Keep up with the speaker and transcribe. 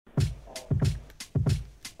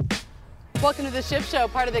Welcome to the Ship Show,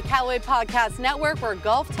 part of the Callaway Podcast Network, where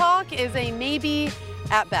golf talk is a maybe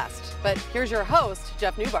at best. But here's your host,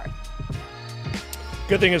 Jeff Newbart.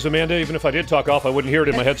 Good thing is, Amanda, even if I did talk golf, I wouldn't hear it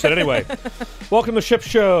in my headset anyway. Welcome to Ship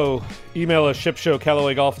Show. Email us,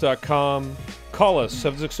 shipshow@callawaygolf.com. Call us,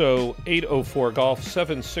 760-804-GOLF,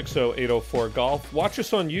 760-804-GOLF. Watch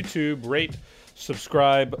us on YouTube. Rate,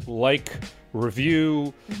 subscribe, like,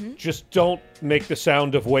 review. Just don't make the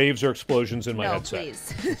sound of waves or explosions in my headset.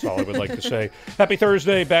 Please. That's all I would like to say. Happy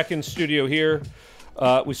Thursday, back in studio here.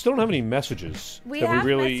 We still don't have any messages. We got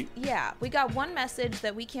one message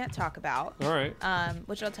that we can't talk about. All right.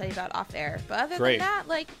 Which I'll tell you about off air. But other Great. than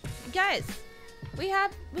that, guys, we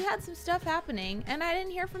had some stuff happening, and I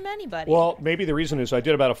didn't hear from anybody. Well, maybe the reason is I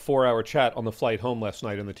did about a 4-hour chat on the flight home last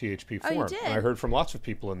night in the THP forum. You did? And I heard from lots of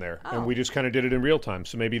people in there. Oh. And we just kind of did it in real time.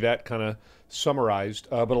 So maybe that kind of summarized.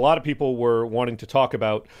 But a lot of people were wanting to talk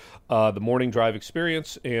about the morning drive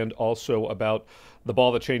experience and also about The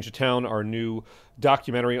Ball That Changed the Town, our new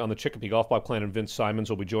documentary on the Chicopee Golf Ball Plan, and Vince Simonds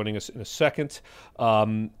will be joining us in a second.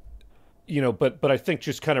 But I think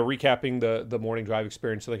just kind of recapping the morning drive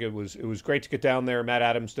experience, I think it was great to get down there. Matt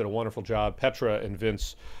Adams did a wonderful job. Petra and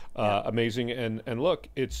Vince, amazing. And look,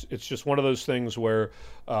 it's just one of those things where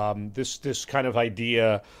this kind of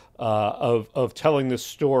idea of telling this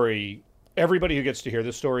story. Everybody who gets to hear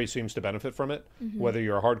this story seems to benefit from it, whether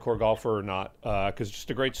you're a hardcore golfer or not, because it's just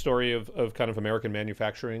a great story of kind of American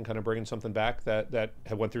manufacturing, kind of bringing something back that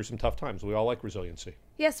have went through some tough times. We all like resiliency.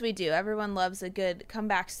 Yes, we do. Everyone loves a good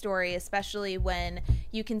comeback story, especially when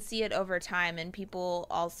you can see it over time. And people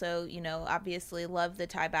also, obviously love the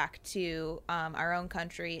tie back to our own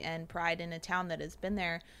country and pride in a town that has been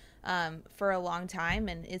there for a long time,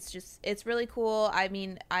 and it's really cool. I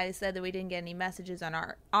mean, I said that we didn't get any messages on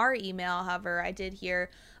our email. However, I did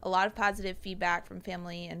hear a lot of positive feedback from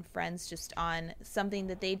family and friends just on something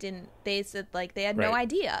that they said they had no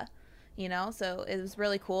idea, so it was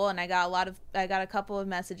really cool. And I got a couple of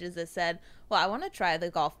messages that said, well, I want to try the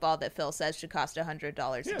golf ball that Phil says should cost $100 a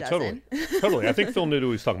dozen. Totally. I think Phil knew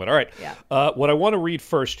who he's talking about. All right. Yeah. What I want to read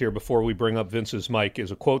first here before we bring up Vince's mic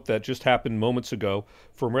is a quote that just happened moments ago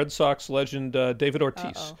from Red Sox legend David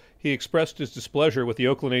Ortiz. Uh-oh. He expressed his displeasure with the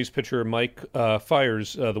Oakland A's pitcher Mike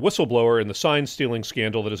Fiers, the whistleblower in the sign-stealing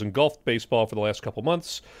scandal that has engulfed baseball for the last couple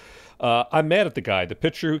months. I'm mad at the guy, the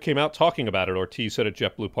pitcher who came out talking about it, Ortiz said at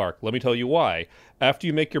JetBlue Park. Let me tell you why. After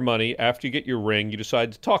you make your money, after you get your ring, you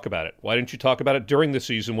decide to talk about it. Why didn't you talk about it during the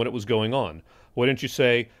season when it was going on? Why didn't you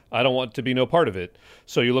say, I don't want to be no part of it,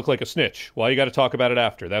 so you look like a snitch? Why you got to talk about it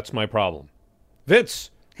after? That's my problem. Vince,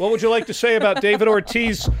 what would you like to say about David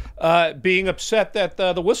Ortiz being upset that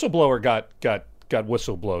the whistleblower got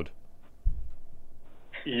whistleblowed?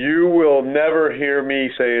 You will never hear me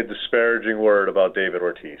say a disparaging word about David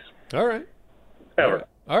Ortiz. All right. Ever.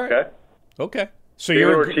 All right. Okay. So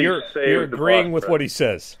David you're agreeing with what he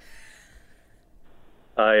says.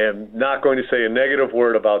 I am not going to say a negative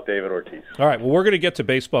word about David Ortiz. All right. Well, we're going to get to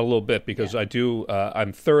baseball a little bit because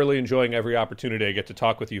I'm thoroughly enjoying every opportunity I get to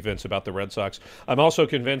talk with you, Vince, about the Red Sox. I'm also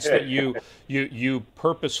convinced that you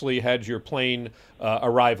purposely had your plane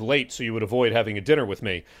arrive late so you would avoid having a dinner with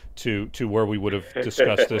me to where we would have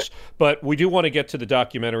discussed this. But we do want to get to the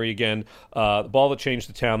documentary again, The Ball That Changed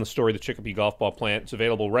the Town, the story of the Chicopee Golf Ball Plant. It's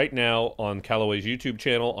available right now on Callaway's YouTube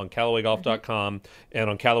channel, on CallawayGolf.com, and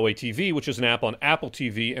on Callaway TV, which is an app on Apple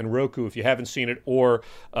TV and Roku if you haven't seen it, or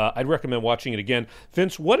I'd recommend watching it again.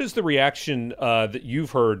 Vince, what is the reaction that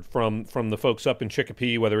you've heard from the folks up in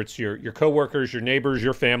Chicopee, whether it's your coworkers, your neighbors,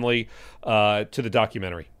 your family, to the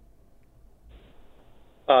documentary?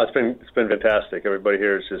 It's been fantastic. Everybody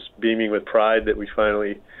here is just beaming with pride that we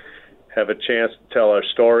finally have a chance to tell our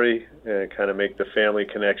story and kind of make the family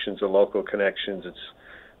connections, the local connections.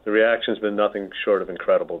 The reaction's been nothing short of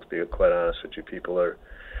incredible, to be quite honest with you. People are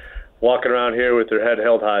walking around here with their head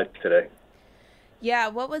held high today. Yeah,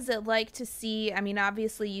 what was it like to see? I mean,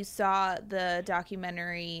 obviously you saw the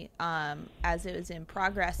documentary as it was in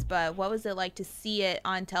progress, but what was it like to see it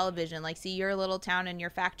on television? Like, see your little town and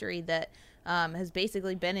your factory that has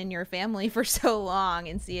basically been in your family for so long,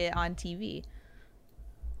 and see it on TV?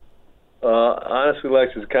 Honestly,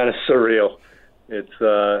 Lex, it's kind of surreal.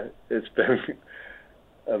 It's been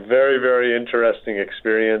a very, very interesting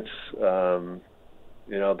experience.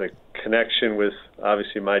 The connection with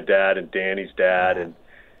obviously my dad and Danny's dad, and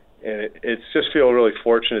it's just feel really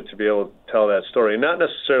fortunate to be able to tell that story. Not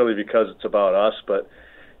necessarily because it's about us, but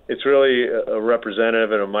it's really a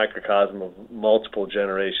representative and a microcosm of multiple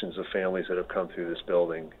generations of families that have come through this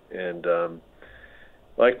building. And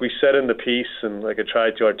like we said in the piece, and like I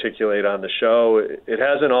tried to articulate on the show, it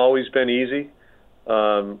hasn't always been easy.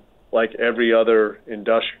 like every other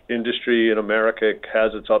industry in America. It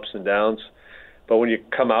has its ups and downs. But when you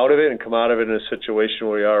come out of it in a situation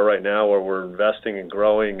where we are right now, where we're investing and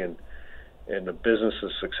growing and the business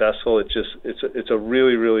is successful, it's a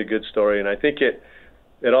really, really good story. And I think it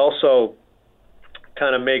also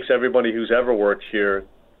kind of makes everybody who's ever worked here,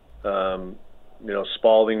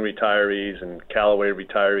 Spalding retirees and Callaway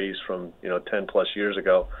retirees from 10 plus years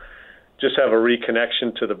ago, just have a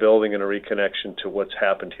reconnection to the building and a reconnection to what's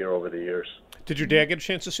happened here over the years. Did your dad get a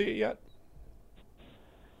chance to see it yet?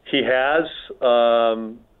 He has.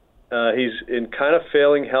 He's in kind of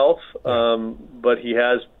failing health, but he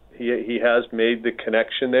has made the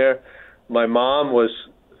connection there. My mom was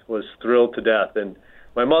thrilled to death, and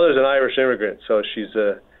my mother's an Irish immigrant, so she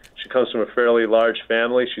comes from a fairly large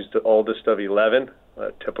family. She's the oldest of 11,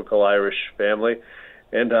 a typical Irish family,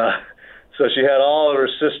 and so she had all of her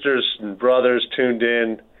sisters and brothers tuned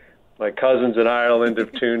in. My cousins in Ireland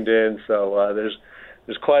have tuned in, so there's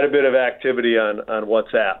quite a bit of activity on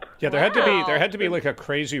WhatsApp. Yeah, there had to be like a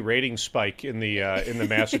crazy rating spike in the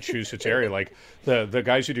Massachusetts area. Like the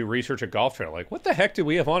guys who do research at Golf Channel, like, what the heck did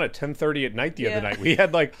we have on at 10:30 at night the other night? We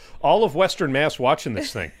had like all of Western Mass watching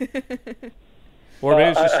this thing. Or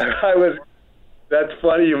maybe it's just... That's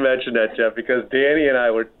funny you mentioned that, Jeff, because Danny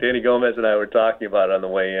Gomez and I were talking about it on the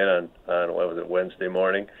way in on what was it, Wednesday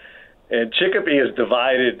morning, and Chicopee is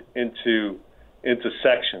divided into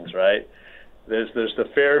sections, right? There's the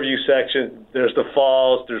Fairview section, there's the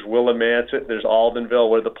Falls, there's Willimantic, there's Aldenville,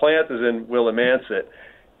 where the plant is in Willimantic,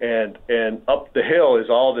 and up the hill is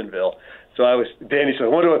Aldenville. So Danny said, I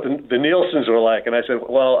wonder what the Nielsen's were like. And I said,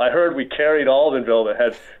 well, I heard we carried Aldenville that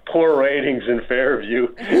had poor ratings in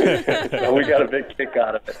Fairview. So we got a big kick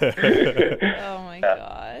out of it. Oh, my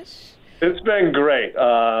gosh. It's been great.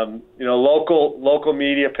 Local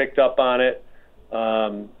media picked up on it.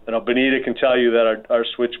 Benita can tell you that our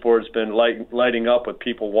switchboard's been lighting up with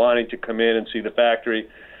people wanting to come in and see the factory.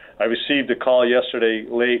 I received a call yesterday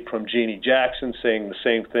late from Jeannie Jackson saying the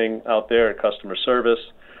same thing out there at customer service.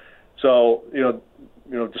 So,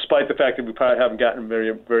 despite the fact that we probably haven't gotten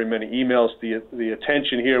very, very many emails, the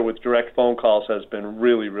attention here with direct phone calls has been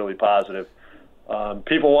really, really positive.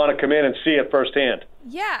 People want to come in and see it firsthand.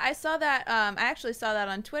 Yeah, I saw that. I actually saw that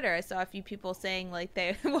on Twitter. I saw a few people saying like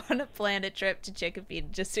they want to plan a trip to Chicopee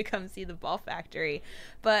just to come see the ball factory.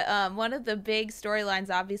 But one of the big storylines,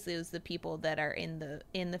 obviously, was the people that are in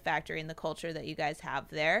the factory and the culture that you guys have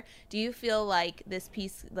there. Do you feel like this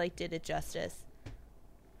piece did it justice?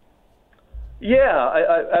 Yeah,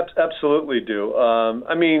 I absolutely do.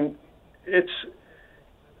 It's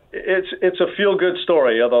a feel-good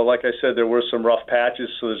story. Although, like I said, there were some rough patches,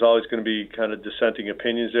 so there's always going to be kind of dissenting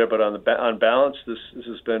opinions there. But on balance, this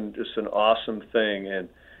has been just an awesome thing. And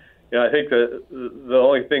I think the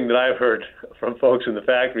only thing that I've heard from folks in the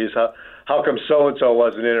factory is how come so and so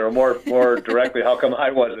wasn't in it, or more directly, how come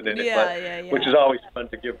I wasn't in it? Which is always fun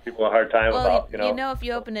to give people a hard time about. If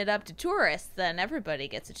you open it up to tourists, then everybody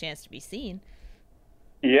gets a chance to be seen.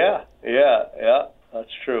 Yeah,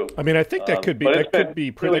 that's true. I mean, I think that could be a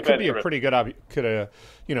pretty good,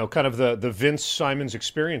 kind of the Vince Simonds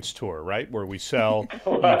experience tour, right? Where we sell,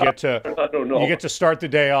 you get to start the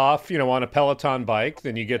day off, on a Peloton bike,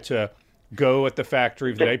 then you get to go at the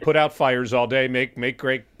factory today, put out fires all day, make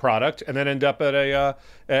great product, and then end up at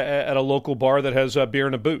a local bar that has a beer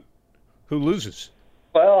and a boot. Who loses?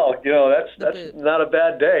 Well, that's not a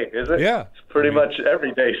bad day, is it? Yeah. It's pretty much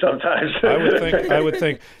every day sometimes. I would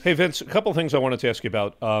think. Hey, Vince, a couple of things I wanted to ask you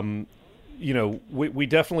about. We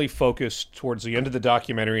definitely focused towards the end of the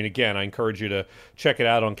documentary, and again, I encourage you to check it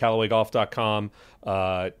out on CallawayGolf.com,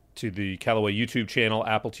 to the Callaway YouTube channel,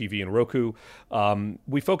 Apple TV, and Roku.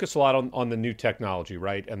 We focus a lot on the new technology,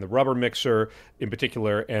 right? And the rubber mixer in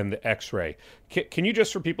particular, and the X-ray. Can you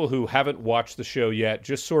just, for people who haven't watched the show yet,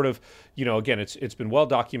 just sort of, again, it's been well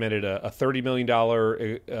documented, a $30 million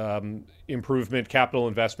improvement, capital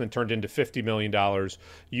investment turned into $50 million.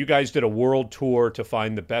 You guys did a world tour to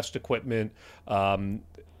find the best equipment,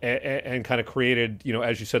 and kind of created,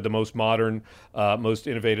 as you said, the most modern, most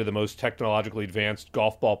innovative, the most technologically advanced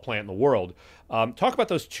golf ball plant in the world. Talk about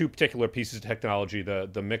those two particular pieces of technology: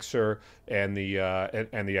 the mixer and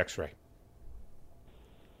the X-ray.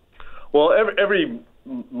 Well, every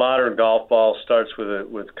modern golf ball starts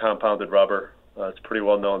with compounded rubber. It's pretty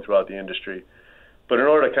well known throughout the industry. But in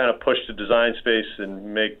order to kind of push the design space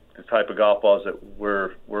and make the type of golf balls that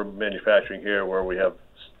we're manufacturing here, where we have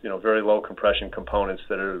very low compression components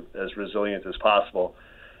that are as resilient as possible,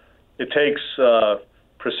 it takes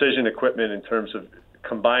precision equipment in terms of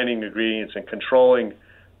combining ingredients and controlling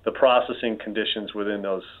the processing conditions within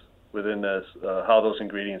how those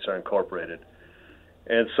ingredients are incorporated.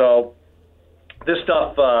 And so this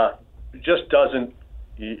stuff just doesn't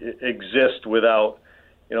exist without,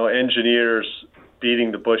 engineers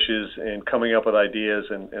beating the bushes and coming up with ideas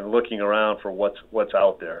and looking around for what's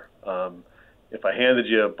out there. If I handed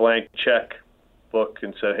you a blank check book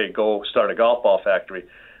and said, hey, go start a golf ball factory,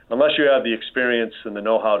 unless you have the experience and the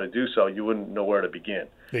know-how to do so, you wouldn't know where to begin.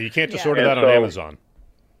 Yeah, you can't just order that on Amazon.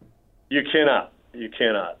 You cannot.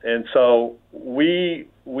 And so we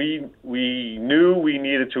knew we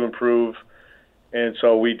needed to improve, and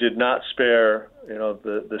so we did not spare,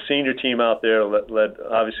 the senior team out there, led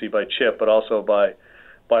obviously by Chip, but also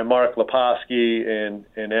by Mark Leposki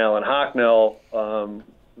and Alan Hocknell,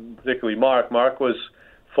 particularly Mark. Mark was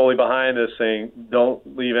fully behind this, saying,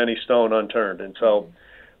 don't leave any stone unturned. And so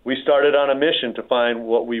we started on a mission to find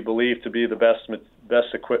what we believe to be the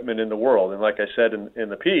best equipment in the world. And like I said in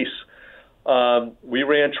the piece, we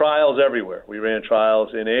ran trials everywhere. We ran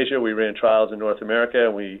trials in Asia, we ran trials in North America,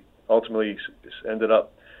 and we ultimately ended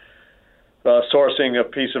up sourcing a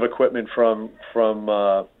piece of equipment from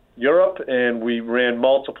Europe, and we ran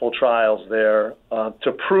multiple trials there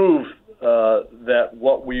to prove that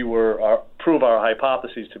what we were prove our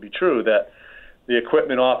hypotheses to be true, that the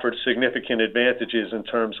equipment offered significant advantages in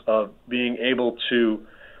terms of being able to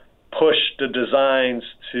push the designs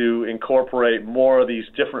to incorporate more of these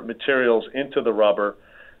different materials into the rubber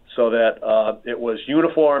so that it was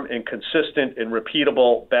uniform and consistent and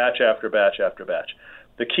repeatable batch after batch after batch.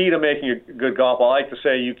 The key to making a good golf ball, I like to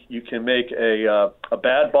say you can make a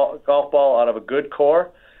bad golf ball out of a good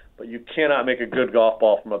core, but you cannot make a good golf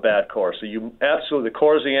ball from a bad core. So the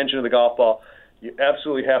core is the engine of the golf ball. You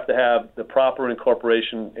absolutely have to have the proper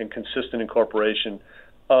incorporation and consistent incorporation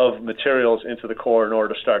of materials into the core in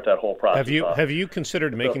order to start that whole process. Have you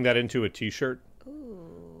considered making that into a T-shirt?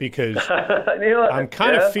 Because I'm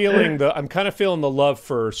kind of feeling the love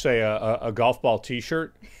for, say, a golf ball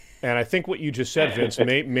T-shirt, and I think what you just said, Vince,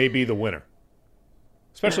 may be the winner.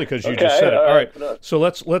 Especially because you just said it. All right, so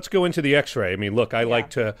let's go into the X-ray. I mean, look, I like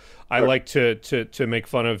to make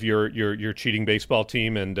fun of your cheating baseball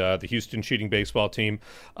team and the Houston cheating baseball team,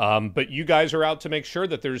 but you guys are out to make sure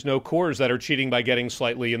that there's no cores that are cheating by getting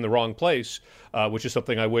slightly in the wrong place, which is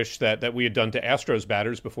something I wish that we had done to Astros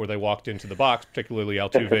batters before they walked into the box, particularly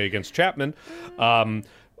Altuve against Chapman,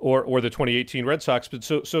 or the 2018 Red Sox. But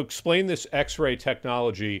so explain this X-ray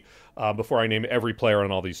technology before I name every player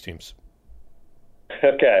on all these teams.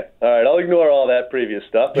 Okay. All right. I'll ignore all that previous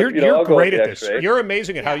stuff. But, you're great at this. You're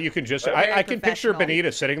amazing at how you can just... I can picture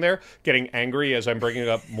Benita sitting there getting angry as I'm bringing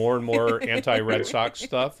up more and more anti-Red Sox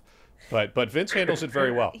stuff. But Vince handles it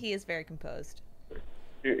very well. He is very composed.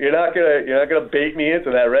 You're not gonna bait me into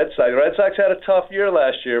that Red Sox. The Red Sox had a tough year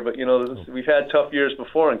last year, but we've had tough years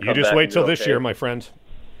before. And you just wait till this year, my friend.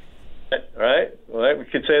 All right. Well, we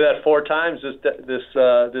could say that 4 times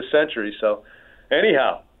this century. So,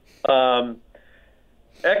 anyhow.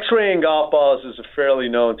 X-raying golf balls is a fairly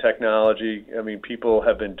known technology. I mean, people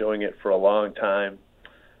have been doing it for a long time.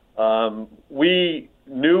 We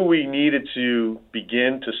knew we needed to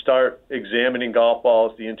begin to start examining golf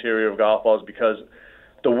balls, the interior of golf balls, because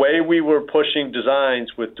the way we were pushing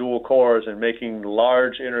designs with dual cores and making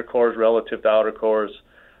large inner cores relative to outer cores,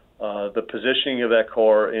 the positioning of that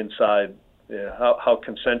core inside, how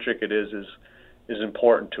concentric it is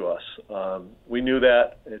important to us. We knew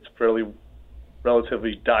that. It's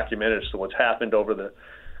relatively documented as to what's happened over the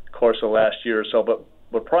course of the last year or so.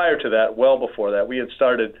 But prior to that, well before that, we had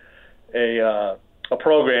started a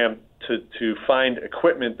program to find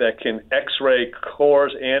equipment that can X-ray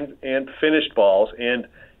cores and finished balls and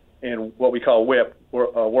what we call WIP,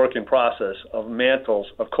 work in process, of mantles,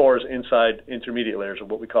 of cores inside intermediate layers, of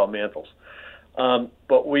what we call mantles.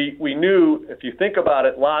 But we knew, if you think about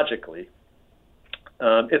it logically,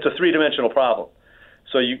 it's a three-dimensional problem.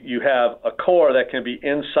 So you have a core that can be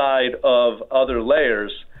inside of other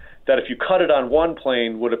layers that if you cut it on one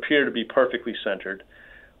plane would appear to be perfectly centered,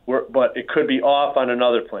 but it could be off on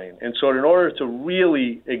another plane. And so in order to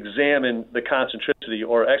really examine the concentricity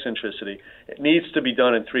or eccentricity, it needs to be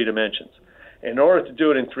done in 3 dimensions. In order to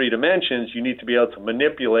do it in 3 dimensions, you need to be able to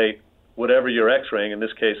manipulate whatever you're X-raying, in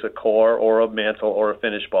this case a core or a mantle or a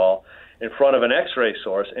finished ball, in front of an X-ray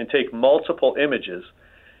source and take multiple images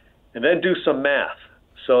and then do some math,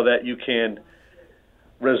 so that you can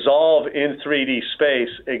resolve in 3D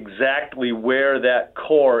space exactly where that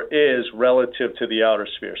core is relative to the outer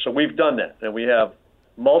sphere. So we've done that, and we have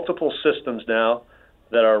multiple systems now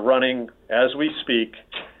that are running as we speak,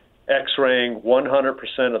 X-raying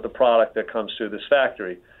 100% of the product that comes through this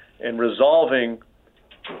factory, and resolving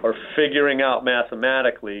or figuring out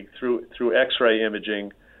mathematically through X-ray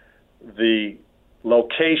imaging the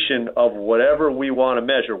location of whatever we want to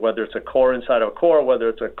measure, whether it's a core inside of a core, whether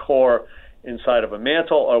it's a core inside of a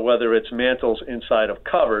mantle, or whether it's mantles inside of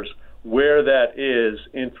covers, where that is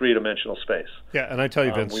in three-dimensional space. Yeah, and I tell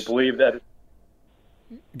you, Vince, we believe that.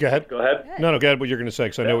 Go ahead. Go ahead. No, go ahead. What you're going to say,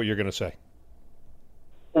 because I know what you're going to say.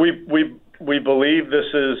 We believe this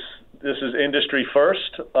is industry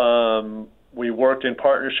first. We worked in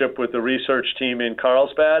partnership with the research team in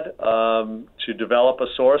Carlsbad to develop a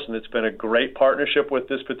source, and it's been a great partnership with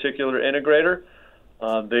this particular integrator.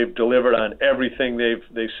 They've delivered on everything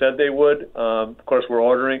they said they would. Of course,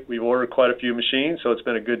 we've ordered quite a few machines, so it's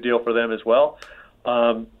been a good deal for them as well.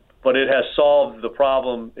 But it has solved the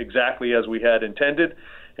problem exactly as we had intended,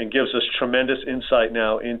 and gives us tremendous insight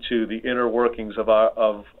now into the inner workings of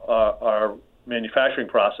our manufacturing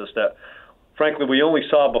process that, frankly, we only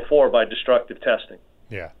saw before by destructive testing.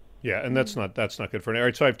 Yeah, and that's not good for an. All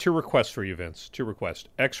right, so I have two requests for you, Vince. Two requests.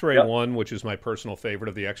 X-Ray 1, which is my personal favorite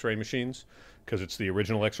of the X-Ray machines, because it's the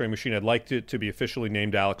original X-Ray machine. I'd like it to be officially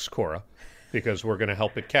named Alex Cora, because we're going to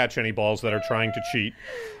help it catch any balls that are trying to cheat.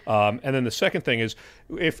 And then the second thing is,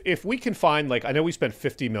 if we can find, like, I know we spent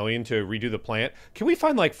 $50 million to redo the plant. Can we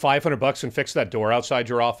find like $500 and fix that door outside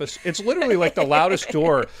your office? It's literally like the loudest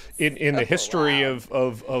door in the history of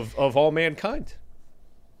all mankind.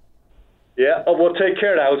 Yeah, we'll take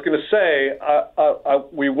care of that. I was going to say,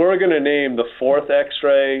 we were going to name the fourth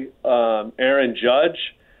X-ray Aaron Judge,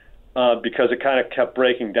 because it kind of kept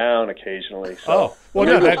breaking down occasionally. So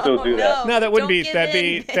that wouldn't be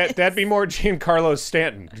that'd be more Giancarlo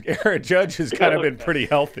Stanton. Aaron Judge has kind of been pretty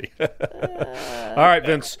healthy. All right,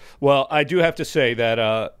 Vince. Well, I do have to say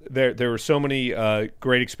that there were so many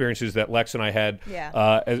great experiences that Lex and I had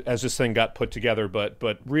as this thing got put together.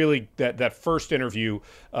 But really, that first interview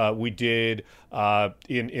we did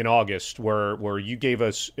in August, where you gave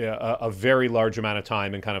us a very large amount of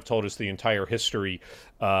time and kind of told us the entire history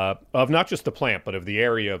of not just the plant, but of the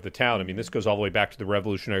area, of the town. I mean, this goes all the way back to the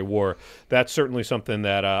Revolutionary War. That's certainly something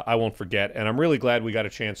that I won't forget. And I'm really glad we got a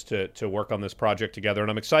chance to work on this project together.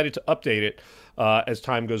 And I'm excited to update it as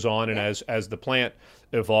time goes on and as the plant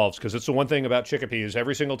evolves. Because it's the one thing about Chicopee is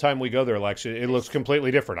every single time we go there, Lex, it looks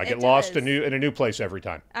completely different. I get lost in a new place every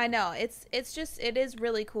time. I know. It is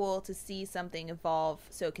really cool to see something evolve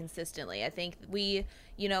so consistently. I think we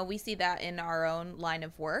see that in our own line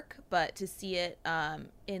of work, but to see it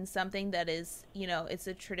in something that is, it's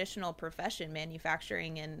a traditional profession,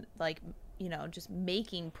 manufacturing and just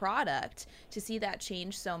making product, to see that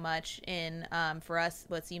change so much in, for us,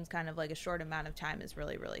 what seems kind of like a short amount of time is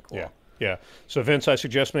really, really cool. Yeah. So, Vince, I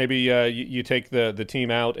suggest maybe you take the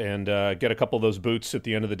team out and get a couple of those boots at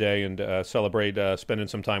the end of the day and celebrate spending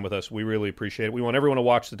some time with us. We really appreciate it. We want everyone to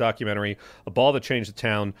watch the documentary, A Ball That Changed the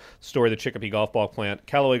Town, story of the Chicopee Golf Ball Plant,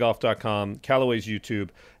 CallawayGolf.com, Callaway's YouTube,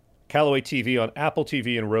 Callaway TV on Apple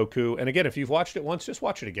TV and Roku. And again, if you've watched it once, just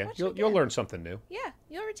watch it again. You'll learn something new. Yeah,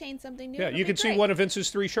 you'll retain something new. Yeah, you can see one of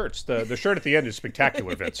Vince's 3 shirts. The shirt at the end is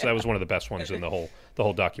spectacular, Vince. That was one of the best ones in the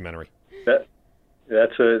whole documentary.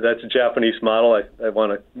 That's a Japanese model. I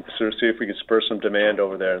want to sort of see if we can spur some demand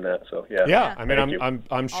over there in that. So yeah. I mean,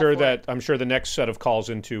 I'm sure the next set of calls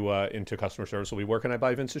into customer service will be, where can I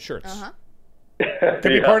buy Vince's shirts? Could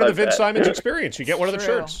be part of the Vince Simonds experience. You get one of the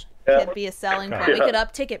shirts. Could be a selling point. We could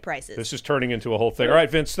up ticket prices. This is turning into a whole thing. All right,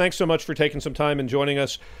 Vince, thanks so much for taking some time and joining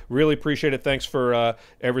us. Really appreciate it. Thanks for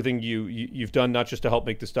everything you've done, not just to help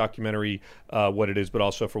make this documentary what it is, but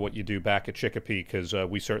also for what you do back at Chicopee, because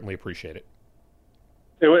we certainly appreciate it.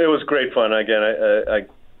 It was great fun. Again,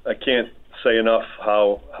 I can't say enough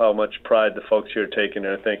how much pride the folks here are taking,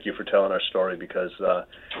 and thank you for telling our story, because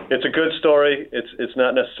it's a good story. It's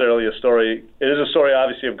not necessarily a story. It is a story,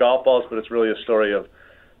 obviously, of golf balls, but it's really a story of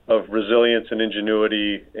resilience and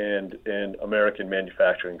ingenuity and American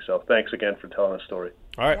manufacturing. So thanks again for telling the story.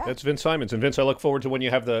 All right, that's Vince Simonds. And Vince, I look forward to when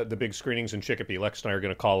you have the big screenings in Chicopee. Lex and I are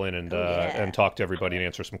going to call in and talk to everybody and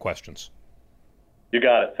answer some questions. You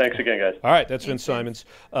got it. Thanks again, guys. All right, that's Vince Simonds.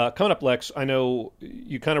 Coming up, Lex, I know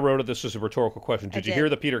you kind of wrote this as a rhetorical question. Did you hear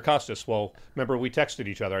the Peter Kostis? Well, remember, we texted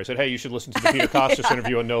each other. I said, hey, you should listen to the Peter Kostis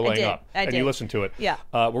interview on No Laying Up. I did. You listened to it. Yeah.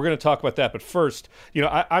 We're going to talk about that. But first,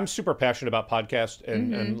 I'm super passionate about podcasts.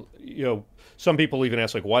 And some people even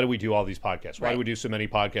ask, like, why do we do all these podcasts? Why do we do so many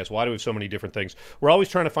podcasts? Why do we have so many different things? We're always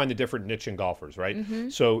trying to find the different niche in golfers, right?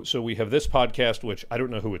 So we have this podcast, which I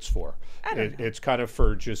don't know who it's for. It's kind of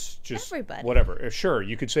for just everybody. Whatever. Sure,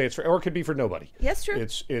 you could say it's for, or it could be for nobody. Yes, true.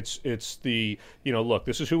 It's the, look,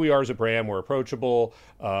 this is who we are as a brand. We're approachable.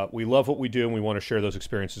 We love what we do, and we want to share those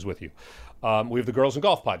experiences with you. We have the Girls in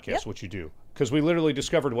Golf podcast, which you do. Because we literally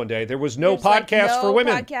discovered one day there was no podcast for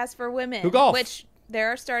women. Podcast for women. Who golf. Which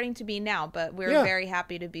There are starting to be now, but we're very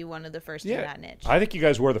happy to be one of the first in that niche. I think you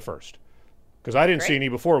guys were the first, because I didn't see any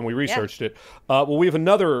before when we researched it. Well, we have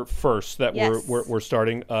another first that we're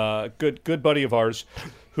starting. Good buddy of ours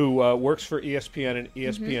who works for ESPN and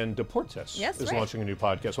ESPN Deportes is launching a new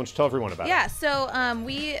podcast. Why don't you tell everyone about it? Yeah, so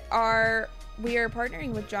we are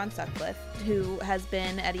partnering with John Sutcliffe, who has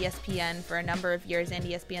been at ESPN for a number of years, and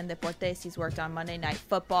ESPN Deportes. He's worked on Monday Night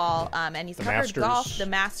Football, and he's covered golf, the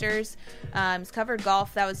Masters. He's covered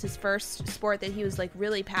golf. That was his first sport that he was like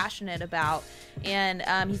really passionate about, and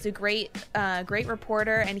he's a great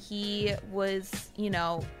reporter. And he was,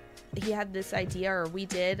 he had this idea, or we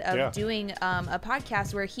did, of doing a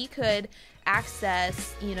podcast where he could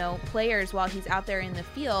access, players while he's out there in the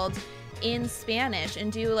field in Spanish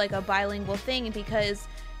and do like a bilingual thing, because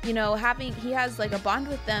he has like a bond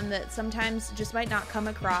with them that sometimes just might not come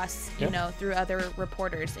across through other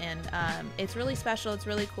reporters, and it's really special. It's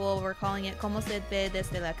really cool. We're calling it Como se ve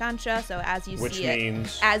desde la cancha, so as you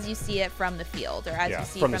see it from the field, or as you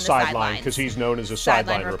see it from the sideline, because he's known as a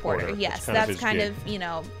sideline reporter. Yes, that's kind of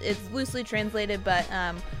it's loosely translated, but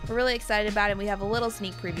we're really excited about it. We have a little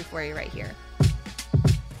sneak preview for you right here.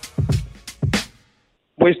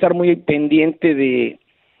 Voy a estar muy pendiente de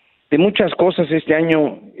muchas cosas este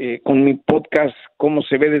año con mi podcast Cómo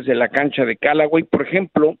se ve desde la cancha de Callaway. Por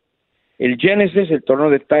ejemplo, el Genesis, el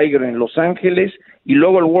torneo de Tiger en Los Ángeles, y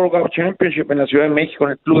luego el World Golf Championship en la Ciudad de México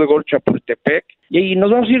en el Club de Golf Chapultepec. Y ahí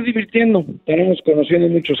nos vamos a ir divirtiendo. Estaremos conociendo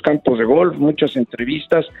muchos campos de golf, muchas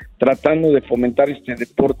entrevistas, tratando de fomentar este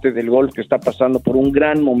deporte del golf que está pasando por un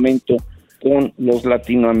gran momento con los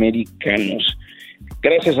latinoamericanos.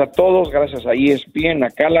 Gracias a todos, gracias a ESPN, a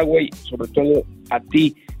Callaway, sobre todo a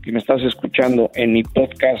ti que me estás escuchando en mi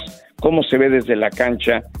podcast Cómo se ve desde la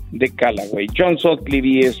cancha de Callaway. John Sutcliffe,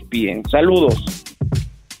 ESPN. Saludos.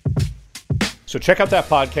 So check out that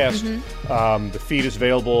podcast. The feed is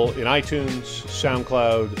available in iTunes,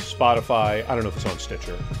 SoundCloud, Spotify. I don't know if it's on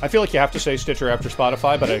Stitcher. I feel like you have to say Stitcher after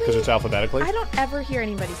Spotify, but because it's alphabetically. I don't ever hear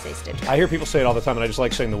anybody say Stitcher. I hear people say it all the time, and I just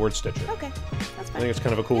like saying the word Stitcher. Okay, that's fine. I think it's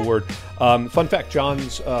kind of a cool word. Fun fact: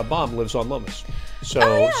 John's mom lives on Lomas, so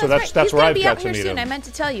that's right. where I've He's got gonna to be out meet here him. soon. I meant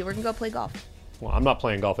to tell you, we're gonna go play golf. Well, I'm not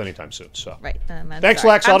playing golf anytime soon, so. Right. Thanks,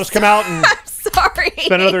 sorry. Lex. I'll just come out and I'm sorry.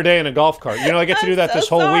 spend another day in a golf cart. I get to do that this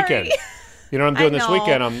whole weekend. You know what I'm doing this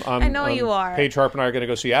weekend? I know you are. Paige Harp and I are going to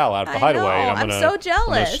go see Al out at the Hideaway. And I'm so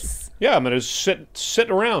jealous. I'm going to sit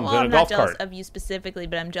around in a golf cart. I'm not jealous of you specifically,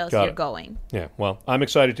 but I'm jealous you're going. Yeah, well, I'm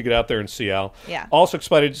excited to get out there and see Al. Yeah. Also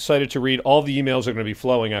excited to read all the emails that are going to be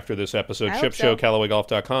flowing after this episode.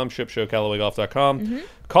 ShipShowCallawayGolf.com, ShipShowCallawayGolf.com.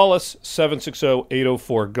 Call us,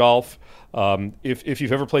 760-804-GOLF. If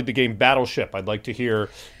you've ever played the game Battleship, I'd like to hear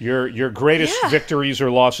your greatest victories or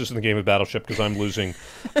losses in the game of Battleship, because I'm losing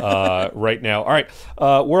right now. All right,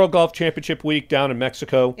 World Golf Championship Week down in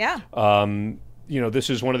Mexico. Yeah. This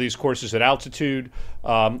is one of these courses at altitude.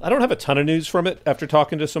 I don't have a ton of news from it after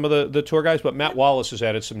talking to some of the tour guys, but Matt Wallace has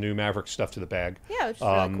added some new Maverick stuff to the bag. Yeah, which is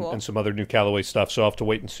really cool. And some other new Callaway stuff, so I'll have to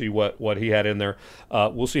wait and see what he had in there.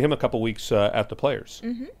 We'll see him a couple weeks at the Players.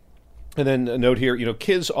 Mm-hmm. And then a note here,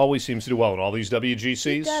 Kiz always seems to do well in all these WGCs.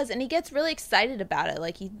 He does, and he gets really excited about it.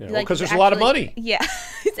 Because there's a lot of money. Yeah,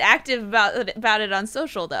 he's active about it on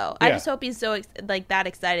social, though. I just hope he's so that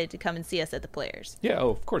excited to come and see us at the Players. Yeah,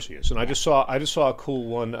 of course he is. And I just saw a cool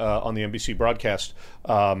one on the NBC broadcast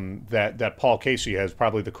that Paul Casey has,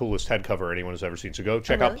 probably the coolest head cover anyone has ever seen. So go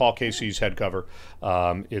check out Paul Casey's head cover.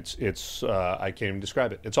 It's I can't even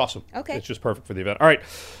describe it. It's awesome. Okay, it's just perfect for the event. All right.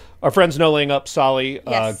 Our friends No Laying Up, Solly,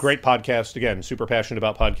 yes. Great podcast. Again, super passionate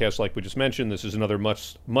about podcasts like we just mentioned. This is another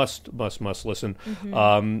must listen.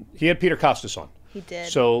 Mm-hmm. He had Peter Kostis on. He did.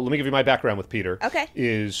 So let me give you my background with Peter.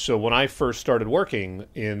 Okay. So when I first started working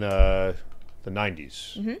in the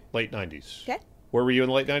 90s, late 90s. Okay. Where were you in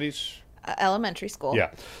the late 90s? Elementary school.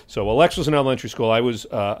 Yeah. So while Lex was in elementary school, I was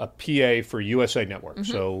a PA for USA Network.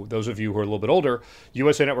 Mm-hmm. So those of you who are a little bit older,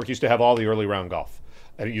 USA Network used to have all the early round golf.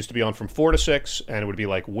 And it used to be on from 4 to 6, and it would be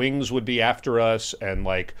like Wings would be after us, and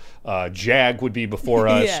like Jag would be before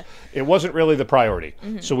us. Yeah. It wasn't really the priority.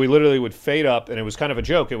 Mm-hmm. So we literally would fade up, and it was kind of a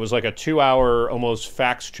joke. It was like a 2-hour almost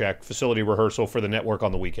fax check facility rehearsal for the network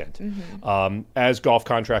on the weekend. Mm-hmm. As golf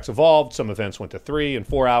contracts evolved, some events went to 3 and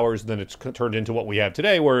 4 hours, and then it's turned into what we have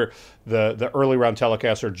today, where the early round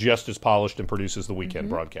telecasts are just as polished and produces the weekend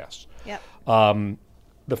broadcasts. Yep.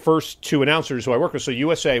 The first 2 announcers who I work with, so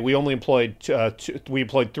USA, we only employed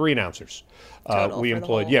 3 announcers. Total,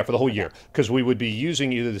 for the whole year, because we would be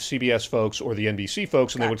using either the CBS folks or the NBC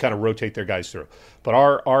folks, and they would kind of rotate their guys through. But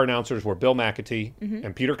our announcers were Bill McAtee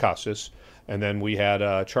and Peter Kostis, and then we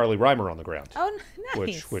had Charlie Reimer on the ground. Oh,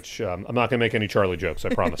 nice. Which I'm not going to make any Charlie jokes, I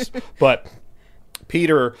promise. But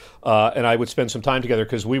Peter and I would spend some time together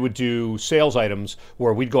because we would do sales items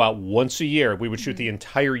where we'd go out once a year. We would shoot the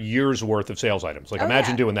entire year's worth of sales items. Like,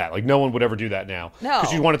 imagine doing that. Like, no one would ever do that now. No.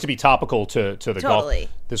 Because you want it to be topical to the golf.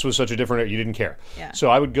 This was such a different, you didn't care. Yeah. So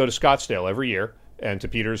I would go to Scottsdale every year and to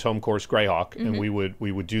Peter's home course, Greyhawk, and we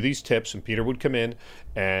would do these tips, and Peter would come in,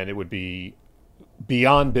 and it would be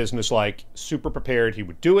beyond business-like, super prepared. He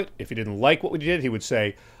would do it. If he didn't like what we did, he would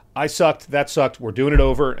say, I sucked, that sucked, we're doing it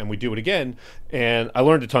over, and we do it again. And I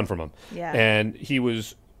learned a ton from him. Yeah. And he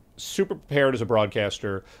was super prepared as a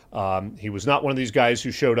broadcaster. He was not one of these guys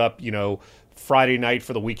who showed up, Friday night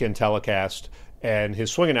for the weekend telecast. And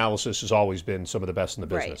his swing analysis has always been some of the best in the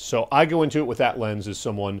business. Right. So I go into it with that lens as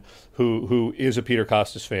someone who is a Peter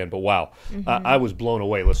Kostis fan. But wow, I was blown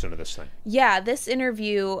away listening to this thing. Yeah, this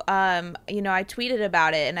interview, I tweeted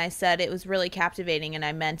about it and I said it was really captivating, and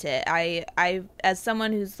I meant it. I as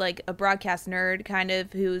someone who's like a broadcast nerd, kind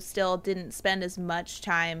of, who still didn't spend as much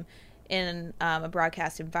time in a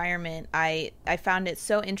broadcast environment, I found it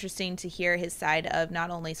so interesting to hear his side of not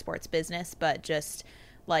only sports business, but just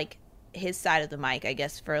like his side of the mic, I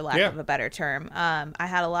guess, for lack of a better term. I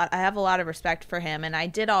have a lot of respect for him, and I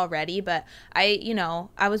did already, but I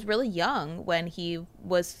was really young when he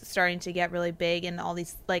was starting to get really big, and all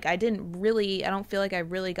these, like, I don't feel like I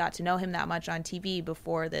really got to know him that much on TV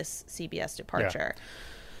before this CBS departure.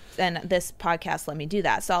 And this podcast let me do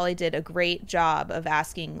that. Solly did a great job of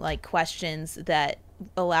asking like questions that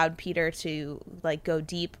allowed Peter to like go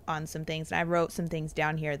deep on some things, and I wrote some things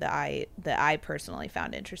down here that I personally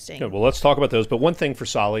found interesting. Good. Well, let's talk about those. But one thing for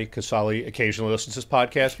Solly, because Solly occasionally listens to this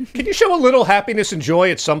podcast, can you show a little happiness and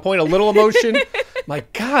joy at some point, a little emotion? My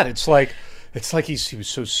God, it's like he was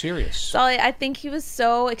so serious. Solly, I think he was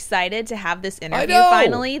so excited to have this interview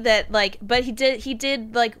finally that but he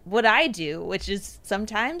did like what I do, which is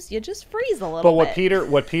sometimes you just freeze a little bit. But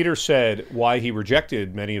what Peter said, why he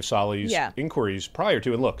rejected many of Solly's inquiries prior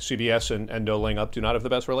to, and look, CBS and No Laying Up do not have the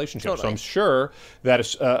best relationship. Totally. So I'm sure that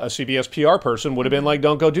a CBS PR person would have been like,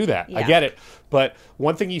 don't go do that. Yeah. I get it. But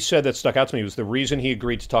one thing he said that stuck out to me was the reason he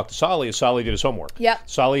agreed to talk to Solly is Solly did his homework. Yeah.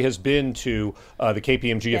 Solly has been to the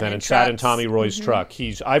KPMG event and sat in Tommy Roy's truck.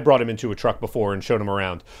 I brought him into a truck before and showed him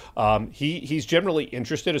around. He's generally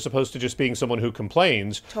interested, as opposed to just being someone who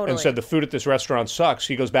complains and said the food at this restaurant sucks.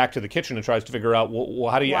 He goes back to the kitchen and tries to figure out, well,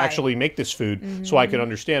 how do you actually make this food so I can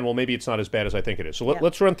understand, well, maybe it's not as bad as I think it is. So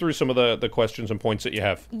let's run through some of the questions and points that you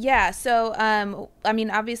have. Yeah. So, I mean,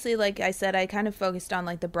 obviously, like I said, I kind of focused on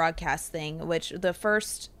like the broadcast thing, which the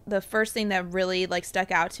first thing that really like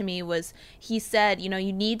stuck out to me was he said, you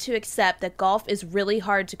need to accept that golf is really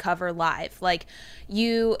hard to cover live. Like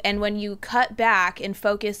when you cut back and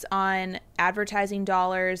focus on advertising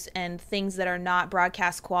dollars and things that are not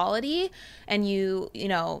broadcast quality, and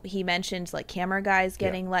he mentioned like camera guys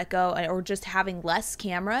getting let go, or just having less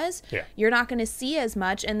cameras, you're not going to see as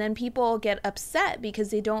much, and then people get upset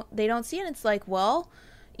because they don't see it. It's like, well,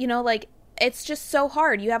 like, it's just so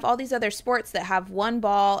hard. You have all these other sports that have one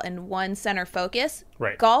ball and one center focus.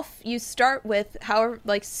 Right. Golf, you start with however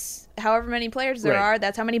many players there are.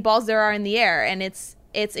 That's how many balls there are in the air, and it's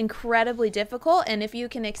incredibly difficult. And if you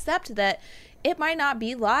can accept that it might not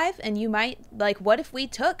be live, and you might, like, what if we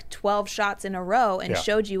took 12 shots in a row and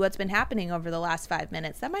showed you what's been happening over the last 5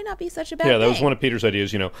 minutes? That might not be such a bad thing. Yeah, that was one of Peter's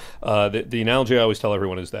ideas. The analogy I always tell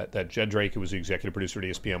everyone is that Jed Drake, who was the executive producer at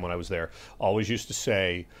ESPN when I was there, always used to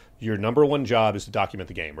say, your number one job is to document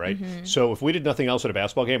the game, right? So if we did nothing else at a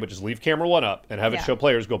basketball game but just leave camera one up and have it show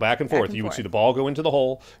players go back and forth, you would see the ball go into the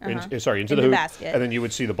hole, into the hoop, basket. And then you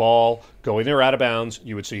would see the ball go in there out of bounds.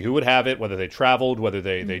 You would see who would have it, whether they traveled, whether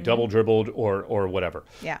they double dribbled or whatever.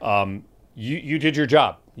 Yeah. You did your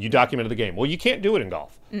job. You documented the game. Well, you can't do it in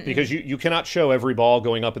golf because you cannot show every ball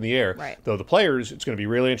going up in the air. Right. Though the players, it's going to be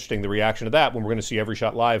really interesting, the reaction to that when we're going to see every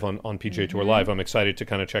shot live on PGA Tour Live. I'm excited to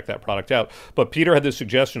kind of check that product out. But Peter had this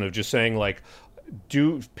suggestion of just saying, like,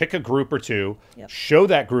 pick a group or two, show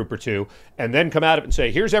that group or two, and then come out of it and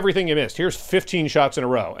say, here's everything you missed. Here's 15 shots in a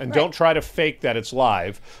row. And don't try to fake that it's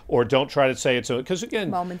live, or don't try to say it's a, because again,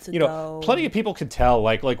 moments ago, plenty of people can tell,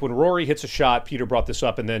 like when Rory hits a shot, Peter brought this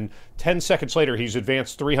up, and then 10 seconds later, he's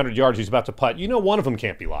advanced 300 yards, he's about to putt. One of them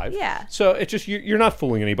can't be live. Yeah. So it's just, you're not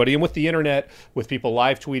fooling anybody. And with the internet, with people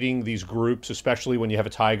live tweeting these groups, especially when you have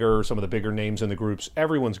a Tiger or some of the bigger names in the groups,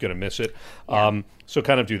 everyone's going to miss it. Yeah. So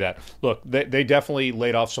kind of do that. Look, they definitely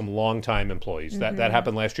laid off some longtime employees. That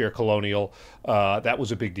happened last year at Colonial. That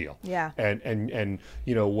was a big deal. Yeah. And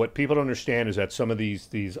what people don't understand is that some of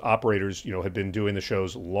these operators, had been doing the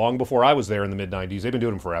shows long before I was there in the mid-'90s. They've been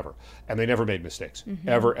doing them forever, and they never made mistakes.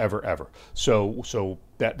 Ever. So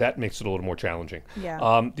that makes it a little more challenging.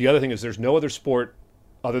 Yeah. The other thing is there's no other sport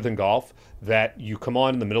other than golf, that you come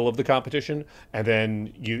on in the middle of the competition and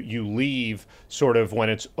then you leave sort of when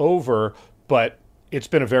it's over, but it's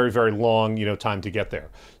been a very, very long, time to get there.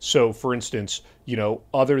 So, for instance,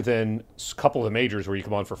 other than a couple of the majors where you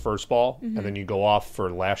come on for first ball and then you go off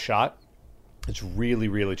for last shot, it's really,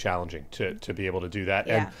 really challenging to be able to do that.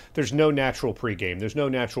 Yeah. And there's no natural pregame. There's no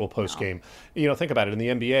natural postgame. Think about it. In the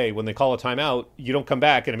NBA, when they call a timeout, you don't come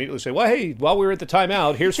back and immediately say, well, hey, while we were at the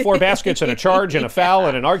timeout, here's 4 baskets and a charge and a foul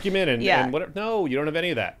and an argument and whatever. No, you don't have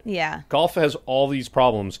any of that. Yeah. Golf has all these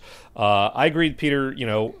problems. I agree, Peter.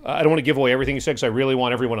 I don't want to give away everything you said because I really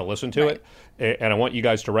want everyone to listen to it. And I want you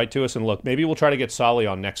guys to write to us. And look, maybe we'll try to get Solly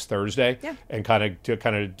on next Thursday and kind of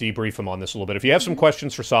debrief him on this a little bit. If you have some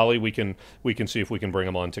questions for Solly, we can see if we can bring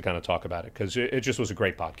him on to kind of talk about it, because it just was a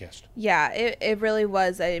great podcast. Yeah, it really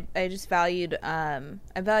was. I just valued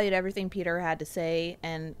everything Peter had to say,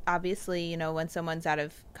 and obviously, when someone's out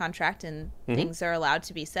of contract and things are allowed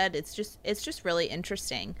to be said, it's just really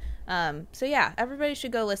interesting. So yeah, everybody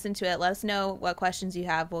should go listen to it. Let us know what questions you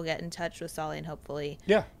have. We'll get in touch with Solly and hopefully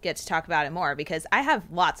get to talk about it more, because I have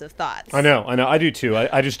lots of thoughts. I know. I do too.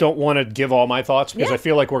 I just don't want to give all my thoughts because I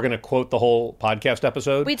feel like we're going to quote the whole podcast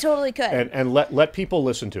episode. We totally could. And let people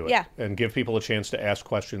listen to it and give people a chance to ask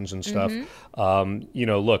questions and stuff.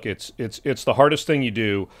 Look, it's the hardest thing you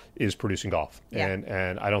do is producing golf.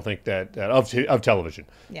 And I don't think that of television.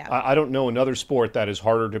 Yeah. I don't know another sport that is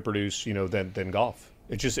harder to produce, than golf.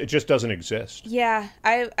 It just doesn't exist. Yeah,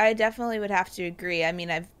 I definitely would have to agree. I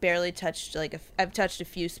mean, I've barely touched I've touched a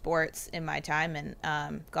few sports in my time, and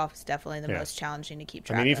golf is definitely the most challenging to keep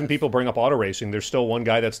track of. Even people bring up auto racing. There's still one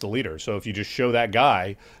guy that's the leader. So if you just show that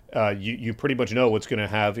guy, you pretty much know what's going to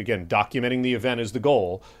have, again, documenting the event is the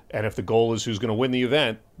goal. And if the goal is who's going to win the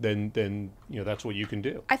event, then that's what you can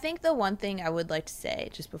do. I think the one thing I would like to say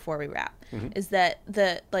just before we wrap is that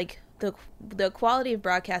the quality of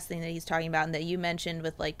broadcasting that he's talking about and that you mentioned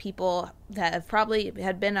with people that have probably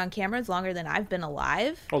had been on cameras longer than I've been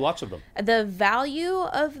alive. Oh, lots of them. The value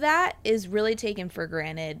of that is really taken for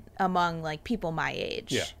granted among people my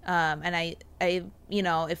age. Yeah. And I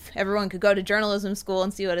if everyone could go to journalism school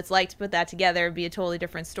and see what it's like to put that together, it'd be a totally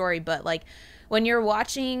different story. But when you're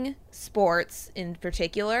watching sports in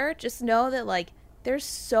particular, just know that there's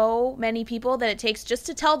so many people that it takes just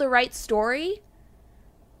to tell the right story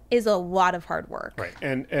is a lot of hard work. Right.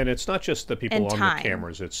 And it's not just the people on the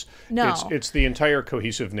cameras. It's the entire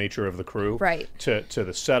cohesive nature of the crew. Right. To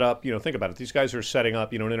the setup. Think about it. These guys are setting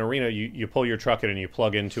up, in an arena, you pull your truck in and you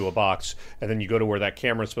plug into a box, and then you go to where that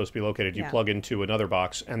camera is supposed to be located, you plug into another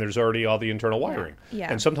box, and there's already all the internal wiring.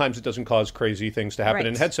 Yeah. And sometimes it doesn't cause crazy things to happen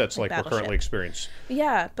in headsets like we're currently experiencing.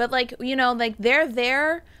 Yeah, but they're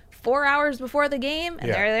there 4 hours before the game, and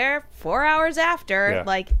they're there 4 hours after.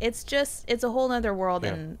 Yeah. It's a whole nother world.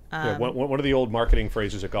 Yeah. And one of the old marketing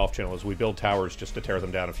phrases at Golf Channel is we build towers just to tear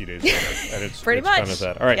them down a few days later. And it's pretty much kind of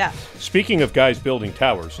that. All right. Yeah. Speaking of guys building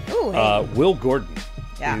towers, Will Gordon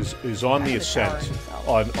is on the ascent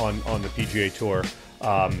on the PGA Tour.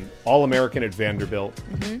 All-American at Vanderbilt,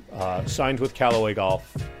 signed with Callaway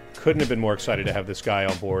Golf. Couldn't have been more excited to have this guy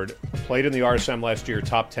on board. Played in the RSM last year,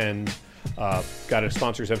 top 10. Got a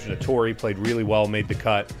sponsor exemption at Torrey, played really well, made the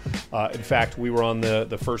cut. In fact, we were on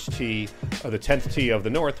the first tee, the 10th tee of the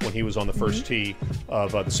North when he was on the first tee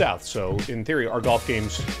of the South. So, in theory, our golf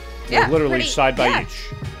games were literally side by each.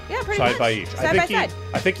 Yeah, pretty much. Side by each.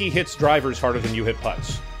 I think he hits drivers harder than you hit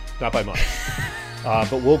putts. Not by much.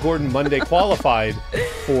 But Will Gordon Monday qualified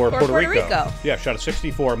for Puerto Rico. Yeah, shot a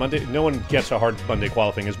 64 Monday. No one gets a hard Monday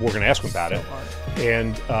qualifying. We're going to ask him about it.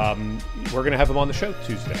 And we're going to have him on the show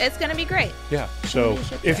Tuesday. It's going to be great. Yeah. So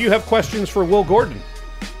if you have questions for Will Gordon,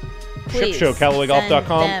 please shipshow,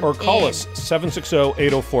 CallawayGolf.com, or call us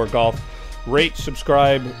 760-804-GOLF. Rate,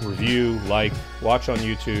 subscribe, review, like, watch on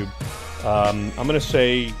YouTube. I'm going to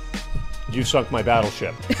say you sunk my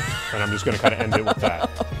battleship. And I'm just going to kind of end it with that.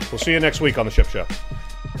 We'll see you next week on the Ship Show.